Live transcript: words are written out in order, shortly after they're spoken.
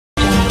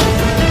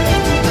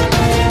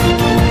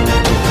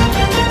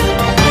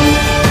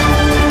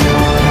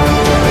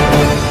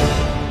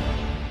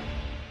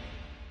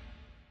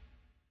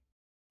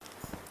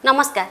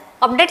नमस्कार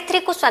अपडेट 3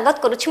 को स्वागत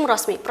करुछि मु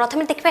रश्मि।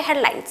 प्रथमे देखिबा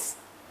हेडलाइंस।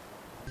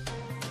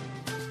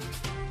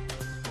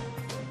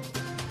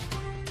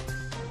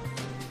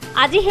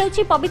 आज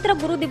हेउछि पवित्र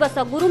गुरु दिवस।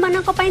 गुरु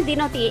मानक पई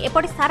दिनती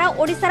एपटे सारा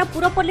ओडिसार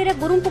पुरपल्ली रे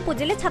गुरु को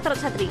पूजिले छात्र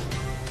छात्री।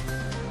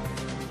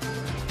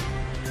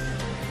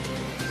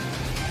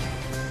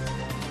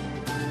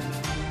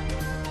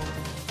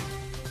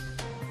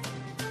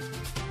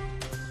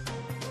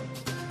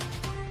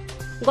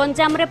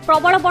 गंजाम रे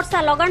प्रबल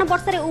वर्षा लगाण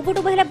वर्षा रे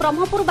उबुटु बहिले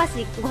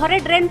ब्रह्मपुरवासी। घरे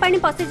ड्रेन पानी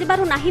पसि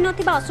जिबारु नाही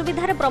नथिबा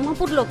असुविधा रे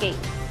ब्रह्मपुर लोके।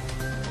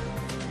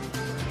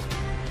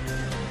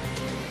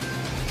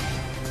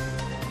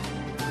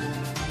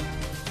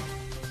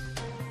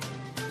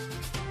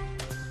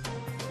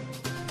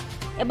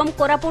 एवं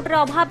कोरापुट रे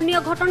अभावनीय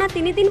घटना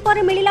 3 दिन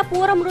पर मिलिला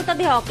पुअर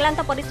मृतदेह।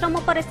 अक्लांत परिश्रम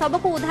पर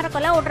सबको उद्धार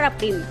कला ओड्राफ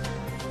टीम।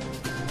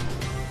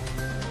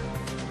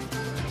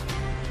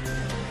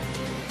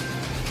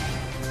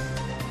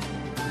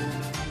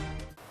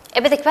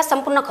 एबे देखिबा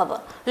संपूर्ण खबर।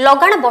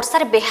 लगाण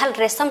वर्षार बेहाल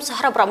रेशम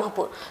सहर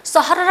ब्रह्मपुर।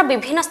 सहरर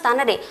विभिन्न स्थान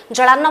रे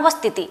जलार्णव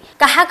स्थिति।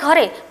 कहा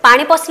घरे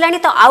पानी पसलाणी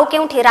तो आउ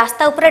केउठी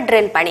रास्ता ऊपर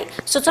ड्रेन पानी।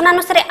 सूचना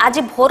अनुसार आज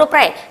भोर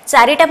प्राय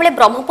 4टा बेले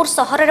ब्रह्मपुर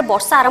सहर रे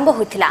वर्षा आरंभ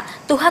होइथिला।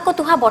 तुहा को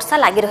तुहा वर्षा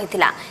लागि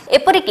रहिथिला।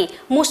 एपरिकी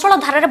मुसळ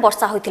धारारे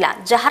वर्षा होइथिला,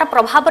 जहार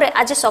प्रभाव रे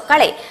आज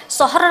सकाळे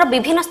सहरर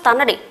विभिन्न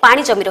स्थान रे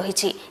पानी जमी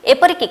रहिछि।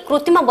 एपरिकी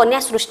कृत्रिम बन्या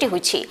सृष्टि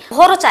होइछि।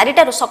 भोर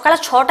 4टा रु सकाळ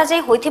 6टा जाय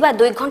होइथिबा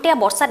 2 घंटिया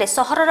वर्षा रे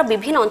सहरर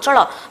विभिन्न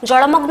अंचल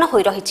जलमग्न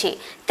होई रहिछि।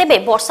 तेबे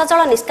वर्षा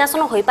जल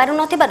निष्कासन होई पारु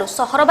नथिबारु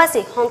सहरवासी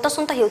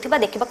हंतसंत हेउथिबा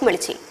देखिबाक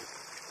मिलिछि।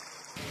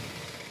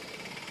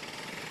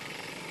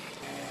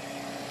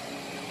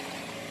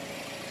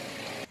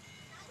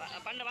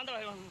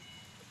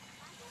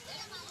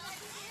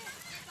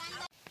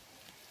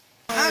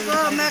 आगो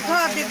मेघ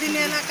दिन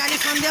है काली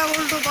संध्या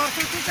बेलू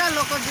बर्षुचा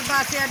लोक जा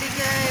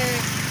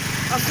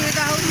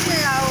असुविधा होक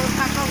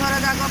घर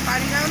जाक पा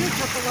जाऊनी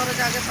छोट घर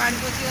जाके पा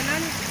पशिगला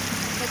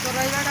लोक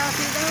रहा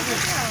असुविधा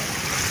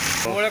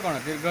सबुले कौन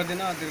दीर्घ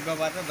दिन दीर्घ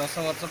बात 10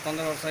 वर्ष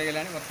 15 वर्ष हो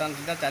गलानी बर्तमान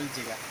सुधा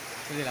चलती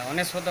बुझा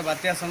 19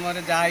 बात्या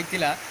समय जहाँ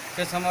होता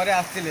से समय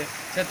आसते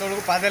से तौक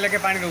पादे लेके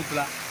पा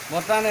रोला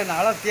बर्तमान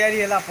नाल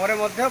या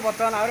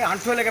बर्तमान आगे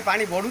आंठुए लेके पा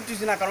बढ़ुची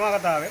सीना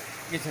कर्मकथा भाव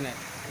किसी ना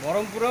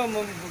ब्रह्मपुर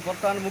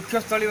बर्तमान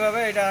मुख्यस्थली भाव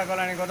यहाँ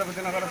गला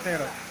गजपति नगर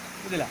 13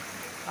 बुझला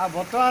आ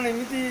बर्तमान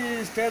एमती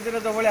स्टेज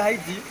जो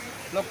भाई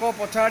लोक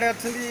पछाड़े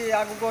अच्छा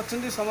आगू अच्छा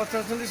समस्ते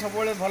अच्छा सब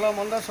भल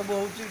मंद सब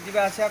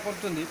होगा कर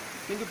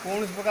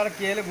कौन प्रकार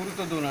किए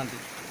गुरुत्व दौना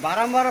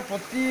बारंबार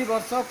प्रति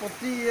वर्ष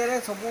प्रति ये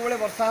सब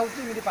वर्षा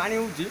होती पानी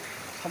हो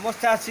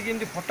समस्ते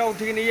आसिक फटो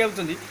उठिक नहीं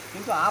जाऊँगी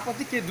किंतु आ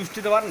प्रति किए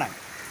दृष्टि देवार ना।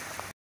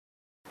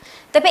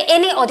 तेबे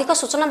एने अधिक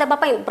सूचना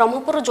देवाई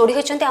ब्रह्मपुर जोड़ी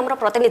होती आम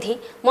प्रतिनिधि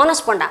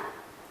मनोज पंडा।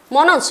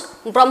 मनोज,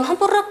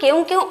 ब्रह्मपुर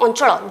केउ केउ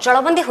अंचल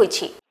जलबंदी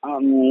होइछि?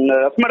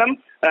 मैडम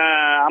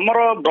आमर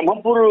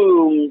ब्रह्मपुर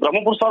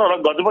सहर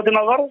गजपति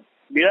नगर,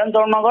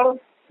 वीरांचल नगर,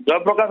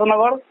 जयप्रकाश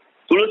नगर,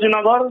 तुलसी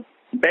नगर,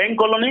 बैंक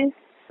कॉलोनी,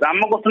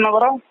 रामकृष्ण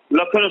नगर,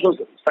 लक्ष्मण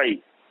साई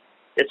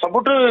सब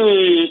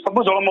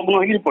जलमग्न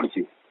हो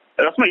पड़ी।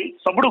 रश्मि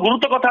सब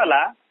गुरुत्व कथा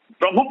है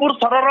ब्रह्मपुर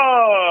सहर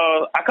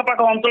आखपाख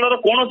अंचल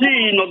कौन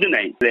नदी ना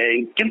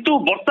किंतु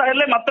वर्षा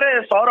हेले मात्र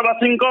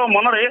सहरवासी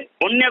मनरे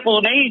बन्या को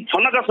नहीं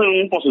छनका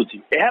पशुची।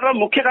 यार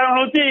मुख्य कारण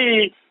हूँ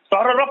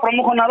सहर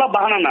प्रमुख नाल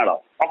बाहाना नाल।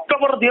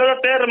 अक्टोबर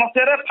 2013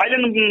 मसीह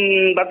फाइलेन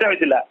बात्या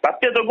होता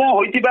बात्या जो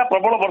होता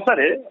प्रबल वर्षा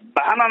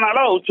बाहाना नाल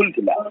उछुली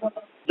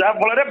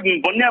जहाँफल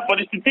बन्या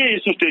परिस्थिति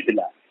सृष्टि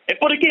होता।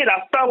 एपरिक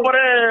रास्ता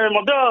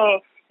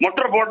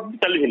मोटर बोट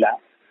चली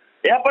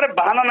यापर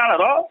बाहाना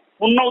नाल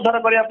पुनः उद्धार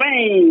करने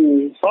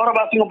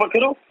सहरवासी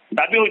पक्षर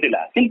दाबी होता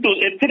किंतु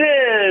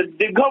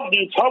दीर्घ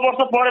 6 वर्ष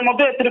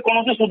पर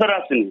कौन सुधार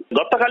आसनी।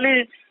 गत काली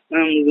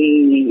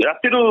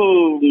राति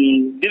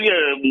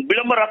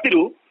विलंब राति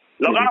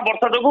लगाण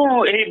वर्षा जो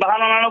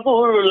बाहाना नाल को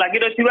लगी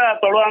रही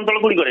तलुआ अंचल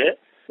गुड़िक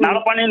नाल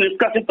पानी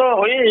निष्कासित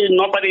हो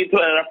न पारि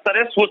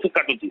रास्तार सुच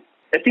काटुची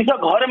एतिस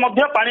घरे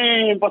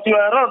पानी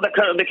पशिबार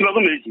देखा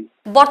मिली।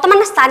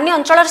 वर्तमान स्थानीय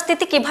अंचल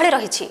स्थिति किभली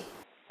रही?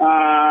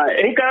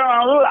 यही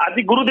कारण आज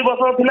गुरु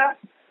दिवस थिला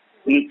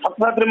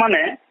छात्र छात्री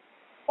माने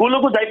स्कूल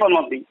को जाई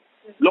पारनांती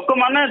लोक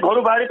माने घर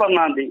बाहरी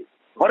पारना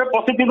घरे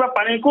पशि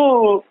पानी को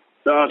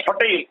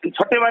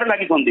छटेबारे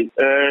लगी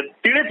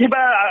तीड़े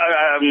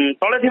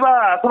तले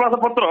आसबास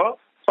पत्र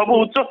सब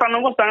उच्च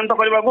स्थान को स्थानांतर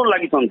करने को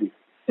लगी।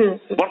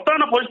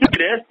 वर्तमान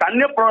परिस्थिति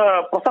स्थानीय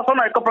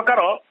प्रशासन एक प्रकार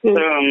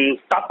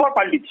स्टापर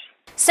पलटि।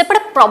 सेपटे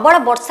प्रबल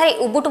वर्षा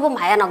उबुटुबु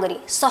मायानगरी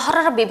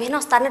सहरर विभिन्न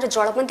स्थान में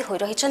जलबंदी हो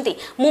रही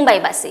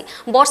मुंबईवासी।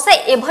 वर्षा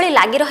एभली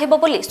लगी रहिबो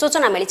बोली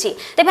सूचना मिली।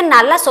 तेबे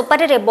नाला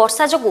सोपारी रे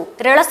वर्षा जोगु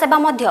रेल सेवा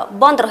मध्य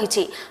बंद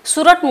रही।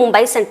 सूरत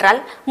मुंबई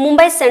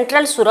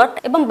सेंट्रल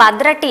सूरत एवं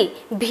बाद्रा टी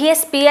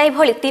VSPI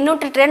भली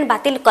 3टी ट्रेन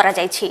बातिल करा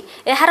जायछि।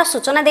 एहार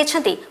सूचना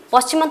दैछन्ति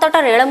पश्चिम तट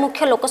रेल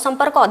मुख्य लोक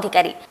संपर्क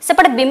अधिकारी।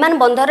 सेपटे विमान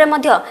बंदर रे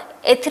मध्य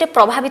एथिरे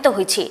प्रभावित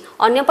होइछि।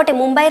 अन्यपटे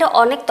मुंबईर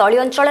अनेक तली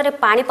अंचल रे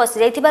पानी पसि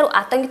जायथिबारु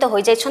आतंकित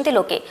होई जायछन्ति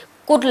लोके।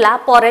 कुर्ला,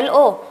 परेल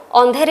और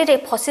अंधेरी रे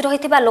फसी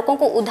रहिथिबा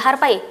लोकंकु उद्धार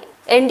पाई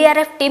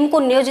एनडीआरएफ टीम को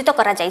नियोजित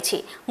करा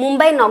जायछि।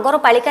 मुंबई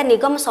नगरपालिका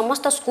निगम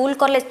समस्त स्कूल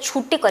कॉलेज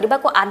छुट्टी करने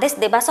को आदेश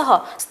देवा सह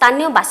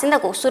स्थानीय बासिंदा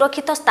को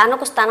सुरक्षित स्थान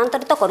को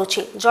स्थानांतरित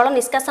करुछि। जल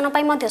निष्कासन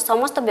पई मध्य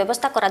समस्त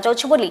व्यवस्था करा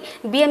जाउछि बोली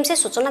बीएमसी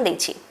सूचना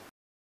दैछि।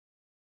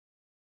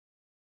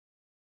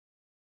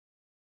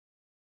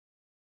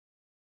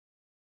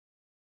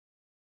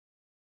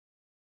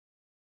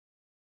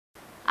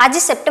 आज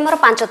सेप्टेम्बर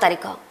 5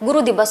 तारिख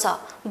गुरु दिवस।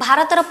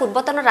 भारतर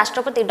पूर्वतन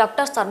राष्ट्रपति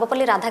डॉक्टर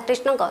सर्वपल्ली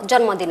राधाकृष्ण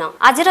जन्मदिन।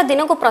 आज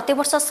दिन को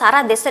प्रतिवर्ष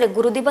सारा देश में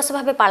गुरु दिवस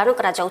भाव पालन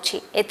करा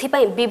जाउछि।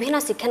 एथिपई विभिन्न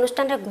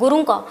शिक्षानुष्ठान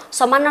गुरुंक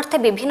सम्मानार्थे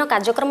विभिन्न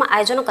कार्यक्रम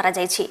आयोजन करा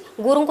जायछि।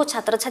 गुरु को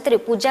छात्र छात्री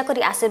पूजा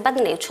करी आशीर्वाद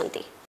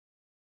नेउछन्ति।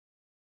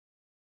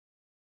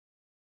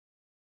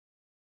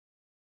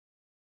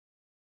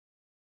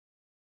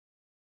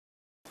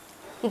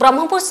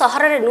 ब्रह्मपुर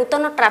सहर में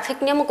नूतन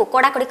ट्राफिक नियम को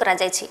कड़ाकड़ी करा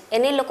जायछि।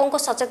 एने लोकों को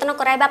सचेतन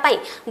कराइबा पई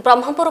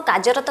ब्रह्मपुर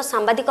कार्यरत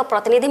सांबादिक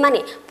प्रतिनिधि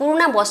माने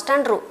पुराना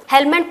बसस्टाण्ड रु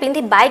हेलमेट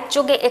पिंधि बाइक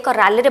जोगे एक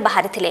रैली रे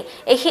बाहरी थिले।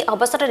 एही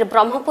अवसर में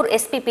ब्रह्मपुर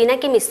एसपी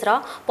पिनाकी मिश्र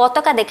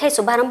पताका देखाई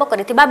शुभारंभ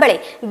करथिबा बेले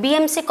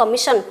बीएमसी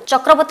कमिशन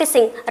चक्रवर्ती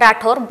सिंह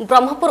राठौर,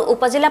 ब्रह्मपुर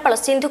उपजिलापाल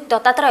सिंधुक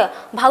दत्तात्रय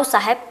भाऊ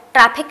साहेब,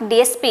 traffic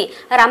DSP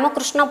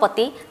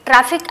रामकृष्णपति,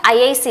 traffic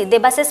IIC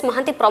Debashish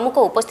Mahanti प्रमुख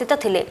उपस्थित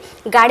थिले।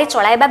 गाड़ी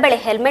चलाइबा बेले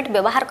हेलमेट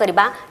व्यवहार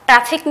करिबा,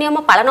 ट्राफिक नियम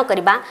पालन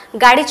करिबा,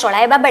 गाड़ी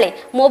चलाइबा बेले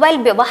मोबाइल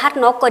व्यवहार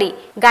न करी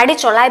गाड़ी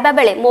चलाइबा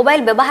बेले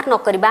मोबाइल व्यवहार न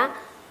करिबा,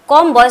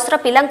 कम बयसर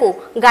पिलांकु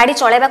गाड़ी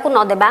चलाइबाकु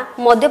न देबा,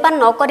 मद्यपान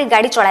न करी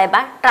गाड़ी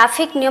चलाइबा,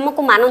 ट्राफिक नियम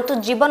को मानंतु,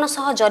 जीवन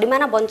सह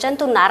जरिमाना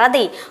बंचांतु नारा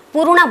देई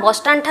पुराना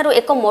बसस्टाण्ड ठारू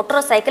एक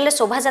मोटरसाइकेल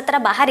शोभायात्रा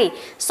बाहरी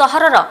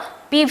सहरर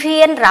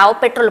PVN Rao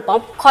petrol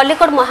pump,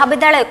 Khallikote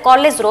महाविद्यालय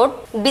कॉलेज रोड,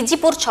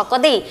 बिजीपुर छक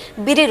देई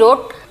बिरी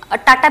रोड,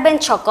 टाटाबेन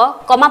छक,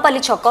 कमापल्ली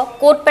छक,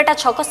 कोटपेटा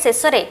छक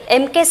शेष में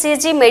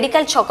एमकेसीजी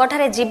मेडिकल छक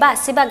ठारे जीवा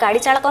आसिबा गाड़ी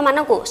चालक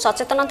मानकु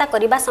सचेतनता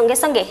करिबा संगे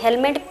संगे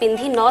हेलमेट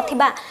पिंधि न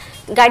थिबा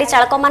गाड़ी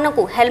चालक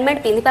मानकु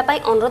हेलमेट पिंधिबा पई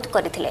अनुरोध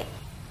करथिले।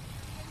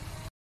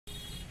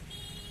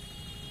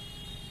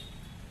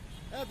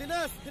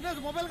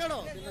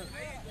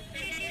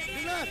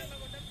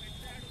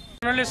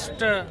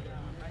 जर्नलिस्ट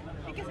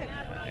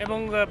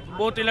एवं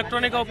बहुत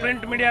इलेक्ट्रॉनिक और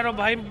प्रिंट मीडिया रो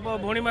भाई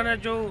भौणी माने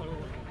जो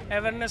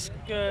अवेयरनेस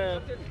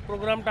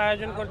प्रोग्रामटा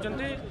आयोजन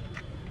करछन्ती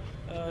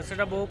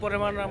सेटा बहु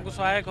परिमाण हमको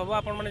सहायक हम।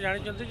 आपण मैंने जानी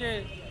जे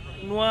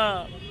नुआ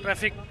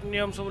ट्रैफिक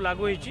नियम सब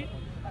लागू होइछि।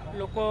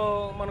 लोक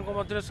मान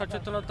मध्य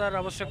सचेतनतार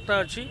आवश्यकता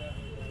अच्छी,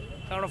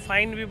 कारण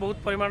फाइन भी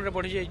बहुत परिमाण में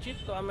बढ़ी जाइए।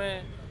 तो आम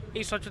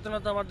यही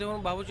सचेतनता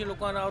माध्यम भावुँ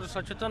लोक मैंने और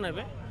सचेतन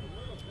हे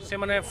से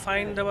मैंने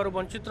फाइन देवर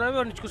वंचित रहे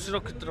और निजको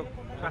सुरक्षित रख।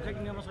 ट्रैफिक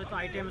नियम सहित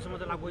आईटीएमएस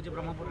लागू होइछि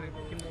ब्रह्मपुर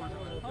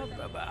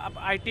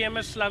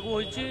आईटीएमएस लागू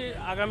होइछि।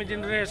 आगामी दिन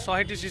में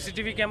 100टी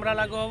सीसीटीवी कैमरा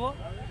लागू हम।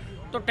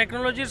 तो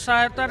टेक्नोलोजी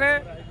सहायता रे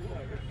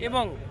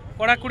एवं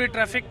कड़ाकड़ी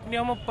ट्रैफिक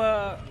नियम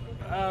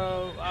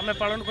आम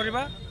पालन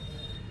करवा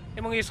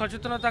एवं ये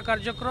सचेतनता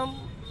कार्यक्रम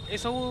ये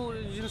सब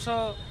जिनस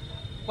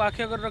को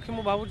आखि अगर रखी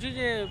मुझे भावुँ जे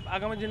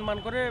आगामी दिन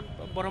मानक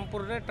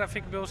ब्रह्मपुर रे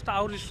ट्रैफिक व्यवस्था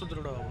आउरी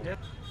सुदृढ़ हो।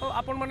 तो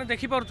आपण मैंने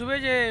देखिपे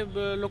जे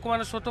लोक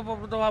मैंने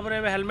स्वतःप्रत भाव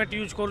में हेलमेट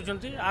यूज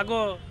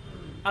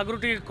आगु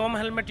टी कम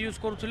हेलमेट यूज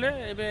करुले।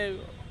 एवं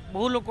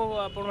बहु लोक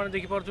आपण मैंने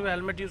देखिपे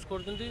हेलमेट यूज कर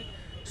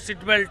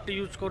सीट बेल्ट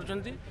यूज कर।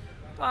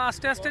 तो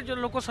आस्ते आस्ते जो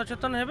लोक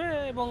सचेतन हेबे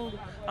एवं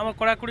आम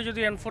कड़ाकड़ी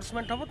जदि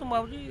एनफोर्समेंट हम तो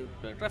भावी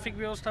ट्रैफिक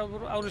व्यवस्था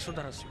आउरी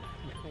सुधार आस।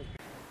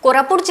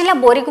 कोरापुट जिला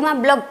बोरीगुमा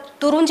ब्लॉक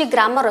तुरुंजी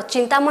ग्रामर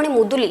चिंतामणि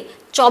मुदुली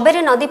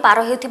चबेरी नदी पार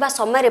होता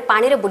समय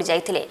पानी रे बुड़ी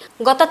जाइथिले।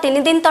 गत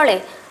 3 दिन तले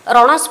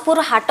रणसपुर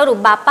हाटरू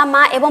बापा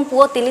माँ एवं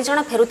पुओ 3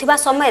 जण फेरुथिबा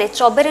समय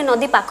चबेरी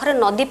नदी पाखरे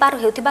नदी पार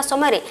होता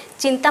समय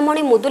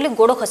चिंतामणि मुदुली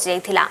गोड़ खसी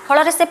जाइथिला।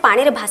 फल से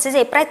पानी रे भासी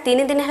जाई प्राय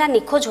 3 दिन है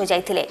निखोज हो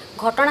जाइथिले।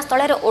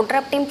 घटनास्थल रे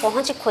ओड्राफ टीम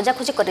पहुंची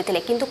खोजाखोजी करथिले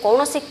किंतु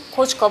कौनसी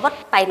खोज खबर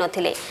पाई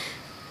नथिले।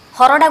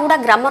 हरडागुड़ा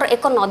ग्रामर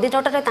एक नदी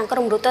तटरे तांकर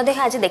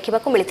मृतदेह आज देखा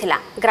मिलता।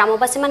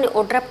 ग्रामवासी माने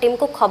ओड्राफ टीम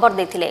को खबर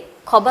देथिले।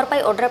 खबर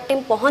पाई ओड्राफ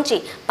टीम पहुंची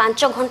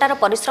 5 घंटार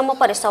परिश्रम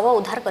पर शव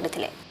उद्धार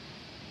करथिले।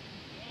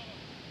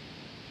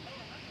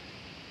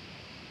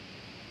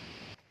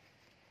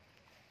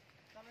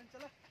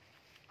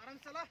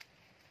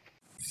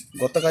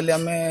 गतकाली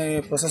आम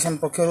प्रशासन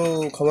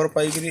पक्षर खबर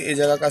पाई ए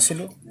जगह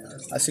आसिलु।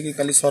 आसिक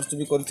काली सर्च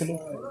भी करूँ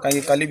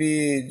कहीं काली भी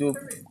जो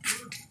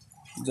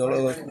जल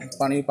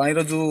पानी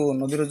जो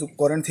नदीर जो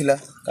करेन्ट थिला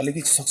काली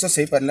किसी सक्सेस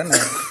हो पारा ना।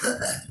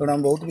 तेणु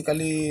आम बहुत भी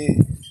काली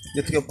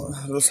जी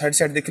साइड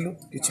साइड देखिलु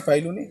किसी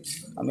पाइलुनी।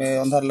 आम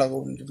अंधार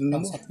लागू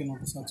 5-7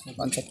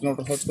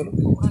 किलोमीटर सर्च कलु।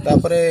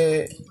 तापर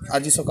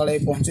आज सका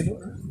पहुँचलु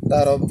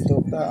तार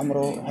आमर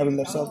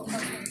हविलदार साहब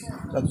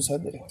राजू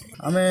साहब।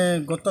 आम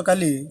गत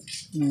काली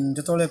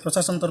जो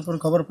प्रशासन तरफ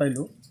खबर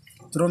पाइलु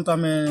तुरंत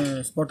आम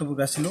स्पॉट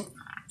पर आसिलु।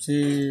 से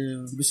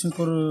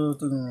विष्णुपुर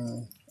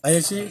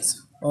आईआईसी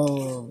और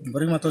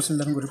बरीगमा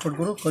तहसीलदार को रिपोर्ट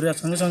करूँ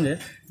संगे संगे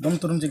दम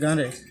तुरुंजी गाँव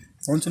में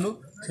पहुँचलु।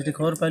 से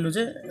खबर पाइलु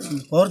जे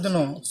परदिन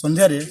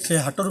संध्यारे से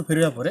हाटरू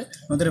फेरिया पर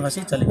नदी में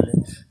भासिक चलीगले।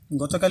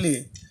 गतकाली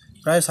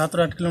प्राय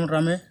 7-8 किलोमीटर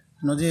आम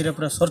नदी एरिया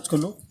पूरा सर्च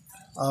कलु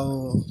आउ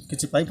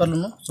कि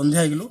पाइपारूँ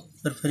संध्या होगलु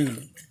फिर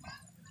फेरीगलु।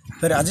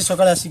 फिर आज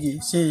सका आसिकी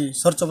से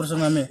सर्च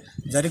ऑपरेशन आम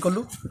जारी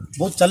कलु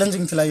बहुत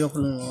चैलेंजिंग थिला ये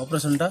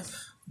ऑपरेशनटा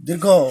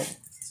दीर्घ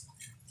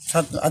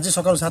आज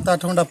सका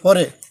 7-8 घंटा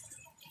पर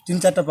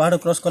 3-4टा पहाड़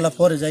क्रॉस कला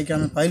पर जाके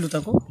आम पाइलु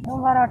ताको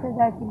सोमवार अटे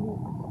जाइली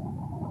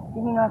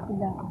 3 मास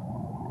पिला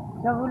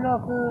सब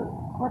लोग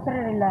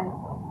पत्रे रहा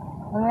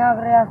हमें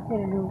आगे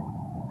आसते रहलु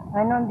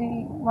आनंदी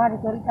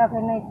मारी करी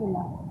ताके नहीं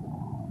थिला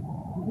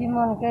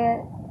जीवन के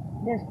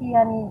देश की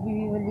आनी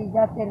जीवी बोली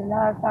जाते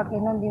रहा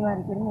ताके नंदी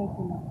मारी कर नहीं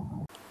थिला।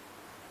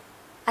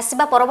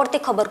 आसिबा परवर्ती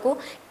खबर को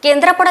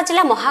केन्द्रापड़ा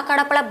जिला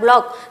महाकाड़ापड़ा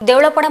ब्लॉक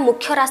देउलपड़ा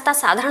मुख्य रास्ता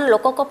साधारण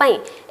लोकों पई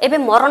एबे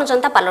मरण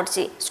जनता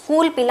पालटची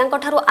स्कूल पिलांक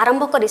ठारू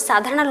आरंभ करी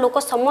साधारण लोक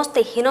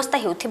समस्ते हीनस्था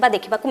हेउथिबा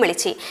देखिबाकू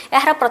मिलिछि।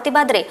 एहार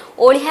प्रतिबाद रे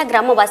ओलिहा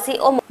ग्रामवासी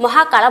और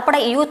महाकाड़ापड़ा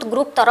यूथ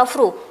ग्रुप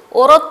तरफरु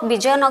ओरोत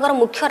विजयनगर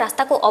मुख्य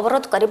रास्ता को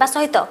अवरोध करने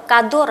सहित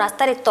कादुओ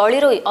रास्तार तली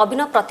रोई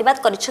अभिनव प्रतिबाद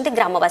करिसेंति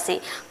ग्रामवासी।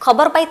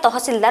 खबर पाई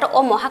तहसिलदार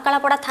और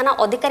महाकाड़ापड़ा थाना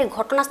अधिकारी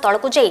घटनास्थल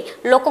को जाई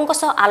लोकों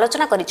सह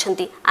आलोचना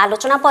करिसेंति।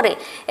 आलोचना परे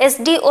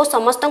एसडीओ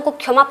समस्त को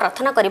क्षमा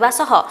प्रार्थना करने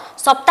सह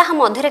सप्ताह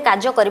मध्य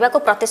कार्य करने को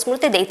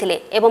प्रतिश्रुति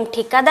देइथिले एवं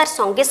ठिकादार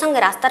संगे संगे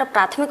रास्तार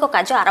प्राथमिक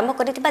कार्य आरंभ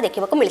करिथिबा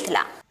देखिबाकू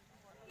मिलिथिला।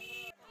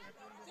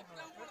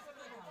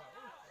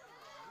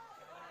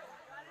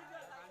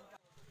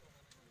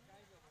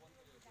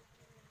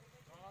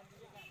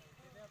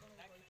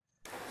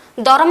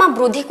 दरमा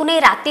वृद्धि को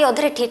नहीं राति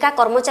अधरे ठिका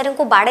कर्मचारी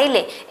को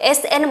बाड़ेले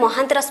एसएन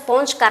महांतिर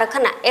स्पंज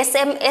कारखाना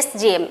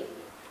एसएमएसजीएम।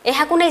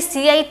 एहाकु नहीं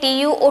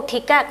सीआईटीयू और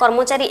ठिका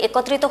कर्मचारी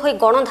एकत्रित होई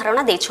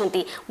गणधारणा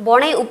देइछंती।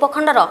 बणई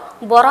उपखंडर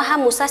बरहा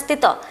मुसा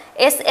स्थित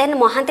एसएन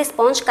महांती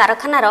स्पंज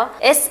कारखानार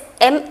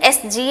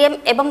एसएमएसजीएम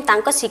एवं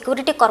तांको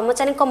सिक्यूरीटी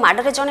कर्मचारी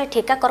माडरे जने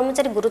ठिका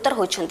कर्मचारी गुरुतर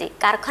होइछंती।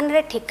 कारखाना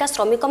ठिका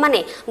श्रमिक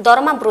माने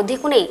दरमा वृद्धि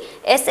को नहीं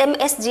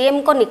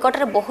एसएमएसजीएम को निकट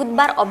में बहुत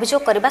बार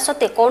अभियोग करने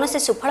सत्वे कौन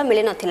सुफल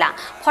मिल नथिला।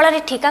 फल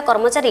ठिका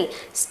कर्मचारी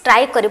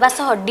स्ट्राइक करने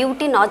सह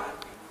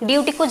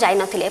ड्यूटी को जाई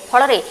नथिले।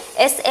 फल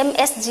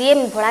एसएमएसजीएम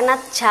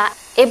भोलानाथ झा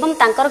एवं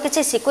तांकर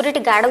किसी सिक्यूरीटी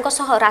गार्डों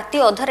सह राति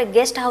अधरे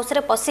गेस्ट हाउस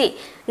रे पसी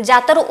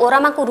जातरु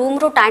ओरामा को रूम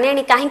रु टाणी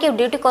आनी कहीं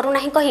ड्यूटी करू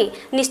नाही कही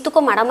निस्तुक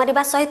माड़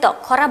मारिबा सहित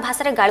खराब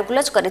भाषा रे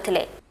गाळगुलज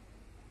करथिले।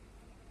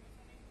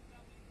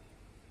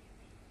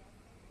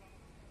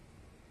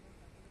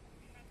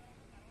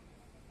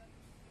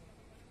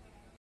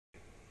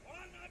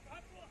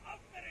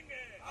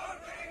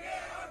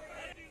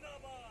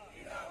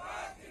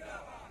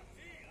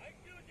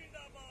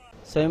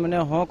 से मैंने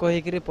हाँ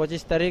कहीकि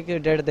 25 तारीख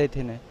डेट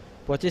देते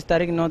 25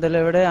 तारीख न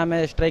देले बेड़े आम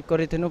स्ट्राइक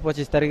करूँ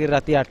 25 तारीख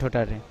राति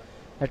 8टारे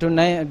एठू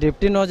नहीं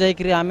डिप्टी न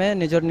जाकि आम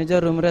निजर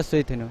निजर रूम रे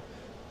शुईथिनु।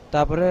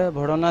 तापर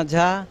भड़ना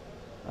झा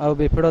आउ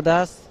विपुड़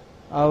दास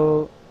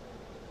आउ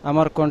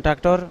आमर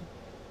कंट्राक्टर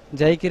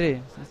जाकि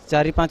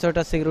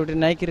 4-5टा सिक्यूरीटी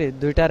नाइकि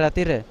 2टा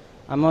राति रे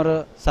आमर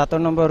 7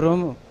 नंबर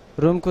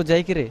रूम को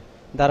जाकि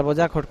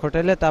दरवाजा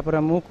खटखटेले। तापर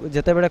मु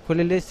जेते बेले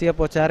खोलिली सी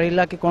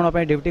पचारिला कि कौन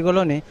ड्यूटी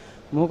गलोनी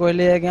मु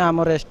कहली आज्ञा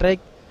आमर स्ट्राइक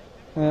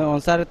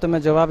अनुसार तुम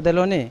जवाब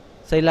देलोनी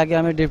से लगे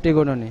आम ड्यूटी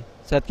गलुनी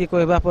सेतकी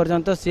कहवा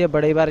पर्यंत सी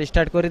बड़ेबार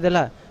स्टार्ट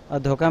करदेला और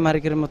धोका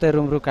मारिक मत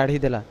रूम रू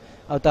काढ़ीदेला।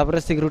 आउे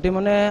सिक्यूरीटी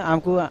मैंने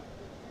आमको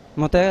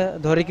मत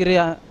धरिकी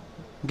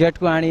गेट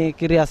को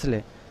आनिकी आसले।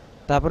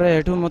 तापर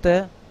हेठू मत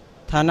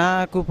थाना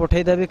को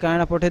पठेदेवी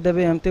काଣା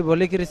पठेदेवी एमती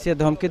बोलिक सी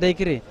धमकी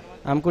देकरी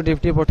आमको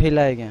ड्यूटी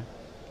पठेला आज्ञा।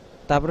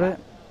 तापर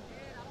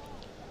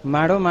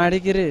माड़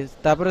माड़िकी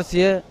तापर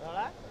सी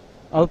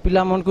आउ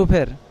पिला मन को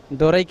फेर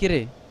डरईकि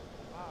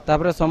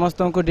तापर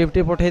समस्त को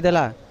ड्यूटी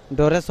पठेदेला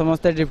डरे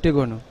समस्ते ड्यूटी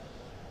गनु।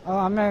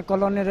 आम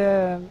कॉलोनी रे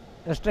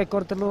स्ट्राइक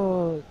करतलु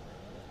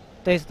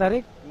 23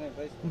 तारीख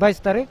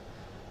 22 तारीख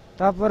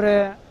तापर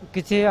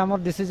किसी आम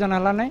डिसीजन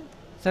हला नहीं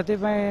से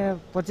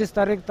 25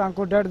 तारीख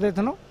तांको डेट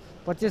देथनु।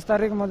 25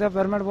 तारीख मध्य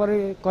पेमेंट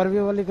करबी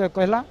बोली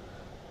कहला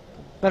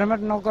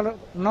पेमेंट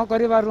न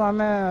करिबारु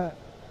आम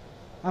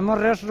आम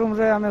रेस्ट रूम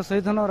रे आम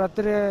शहीदनु।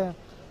 राति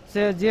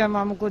से जीएम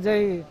आमको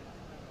जाई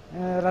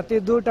राति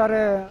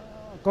 2टारे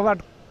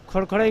कबाट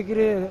खड़खड़ाई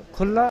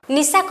खोला।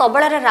 निशा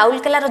कबलर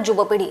राउरकेलार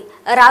युवपीढ़ी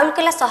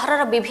राउरकेला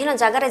सहरर विभिन्न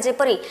जगार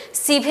जेपरी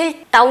civil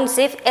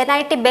township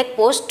NIT back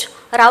post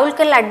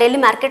Rourkela daily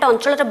market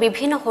अंचल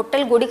विभिन्न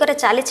होटेल गुड़िकर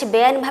चली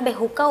बेआईन भाव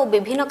हुक्का और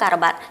विभिन्न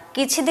कारोबार।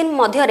 किछि दिन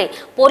मध्य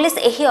पुलिस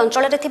एही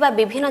अंचल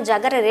विभिन्न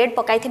जगार रेड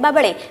पकाइथिबा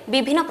बेले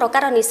विभिन्न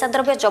प्रकार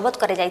निशाद्रव्य जबत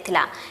कर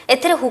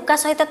एथिरे हुक्का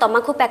सहित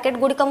तमाखु पैकेट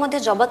गुड़िक मध्य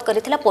जबत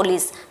करथिला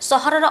पुलिस।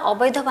 सहरर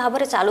अवैध भाव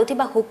में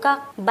चलुथिबा हुक्का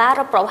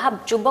बार प्रभाव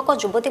युवक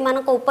युवती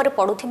मानक उपर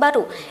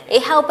पड़ुथिबारु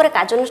एहा उपर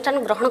कार्यानुष्ठान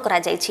ग्रहण करा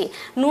जायछि।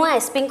 नुआ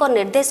एसपी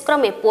निर्देश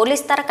क्रमे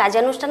पुलिस तार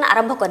कार्यानुष्ठान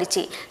आरंभ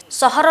करिछि।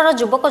 सहरर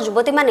युवक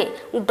युवती माने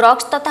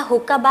ड्रग्स तथा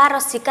हुक्का बार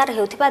शिकार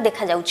हेउथिबा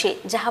देखा जाउछि,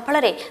 जहा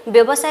फଳରେ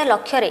व्यवसाय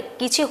लक्ष्य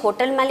किछि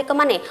होटेल मालिक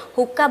माने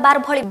हुक्का बार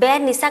भली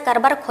बेआईन निशा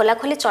कारबार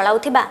खोलाखोली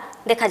चलाउथिबा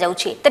देखा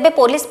जाउछि। तेबे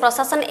पुलिस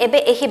प्रशासन एबे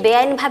एही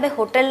बेआईन भावे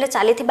होटेल रे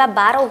चलीथिबा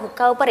बार और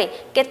हुक्का उपरे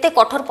केते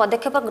कठोर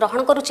पदक्षेप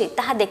ग्रहण करुछि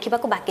ताहा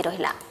देखिबाकू बाकी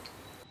रहिला।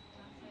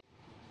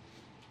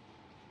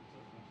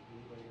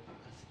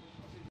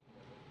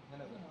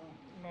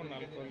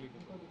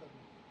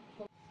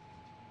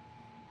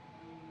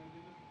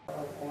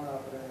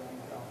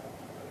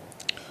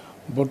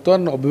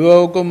 बर्तमान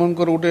अभिभावक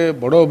मनकर गोटे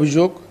बड़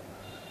अभियोग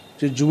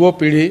जे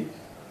युवपीढ़ी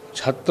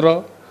छात्र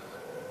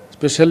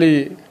स्पेशली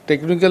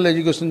टेक्निकल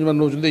एजुकेशन जो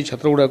नौ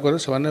छात्र गुड़ाक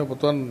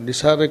बर्तमान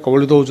निशारे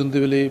कबलित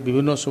होती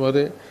विभिन्न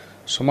समय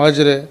समाज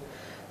रे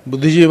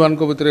बुद्धिजीवी मान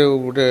भितर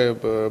गोटे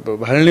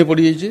भाणी पड़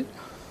जाइए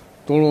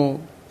तेणु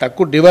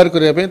ताकू डिवार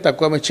करने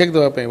आम चेक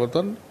देवाई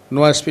बर्तमान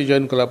नुआ एसपी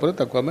जॉइन कलापर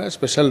आम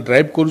स्पेशल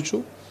ड्राइव करुचु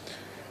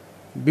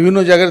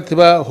विभिन्न जगह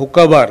थिबा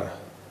हुक्का बार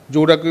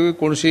जोटा कि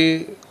कौन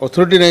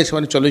अथॉरिटी नहीं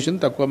से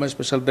चलते आम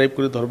स्पेशल ड्राइव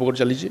कर धरपकड़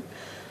चली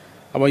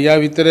आम या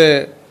भितर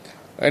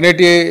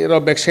एनआईटी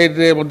बैकसाइड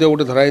रे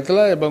गोटे धराई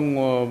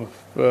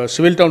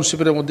सिविल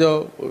टाउनशिप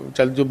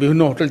जो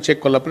विभिन्न होटेल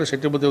चेक कलापर से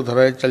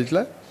धरा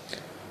चलता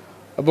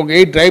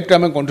यही ड्राइवटा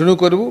आम कंटिन्यू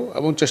करूँ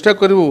और चेष्टा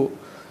करूँ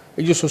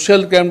ये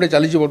सोशल क्राइम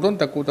चली बर्तमान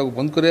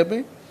बंद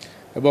करने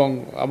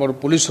आमर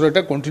पुलिस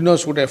यहाँ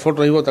कंटिन्यूअस गोटे एफर्ट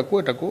रही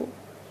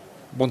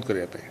बंद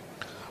करने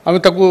आम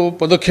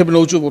पदक्षेप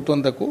नौ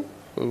बर्तमान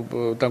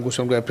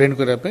से एप्रेहेंड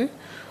करने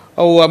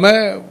आम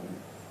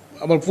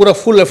आम पूरा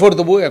फुल एफर्ट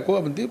देवु या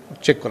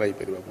चेक कराई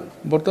पार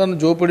बर्तमान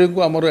जो पीढ़ी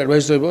को आमर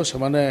एडवाइस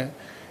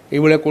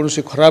रही कौन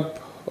खराब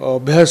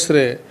अभ्यास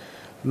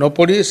न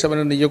पड़ी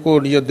से निजको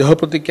निज देह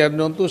प्रति केयर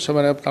नियंतु से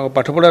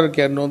पाठपढ़ार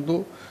केयर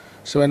नियंतु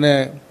से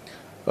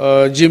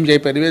जिम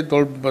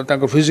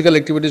जापर फिजिकल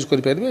एक्टिविटीज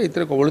करेंगे ये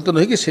कबलित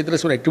नहीं कि से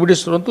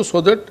एक्टिविटीज करूँ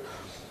सो दैट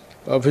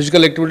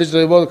फिजिकल एक्टिविटीज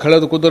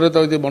खेल कूद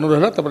मन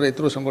रहा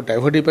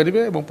डाइवर्ट हो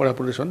पारे और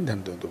पढ़ापढ़ी ध्यान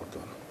दिंतु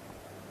बर्तमान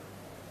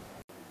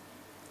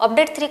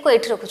अपडेट 3 को ये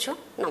रखुछु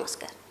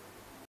नमस्कार।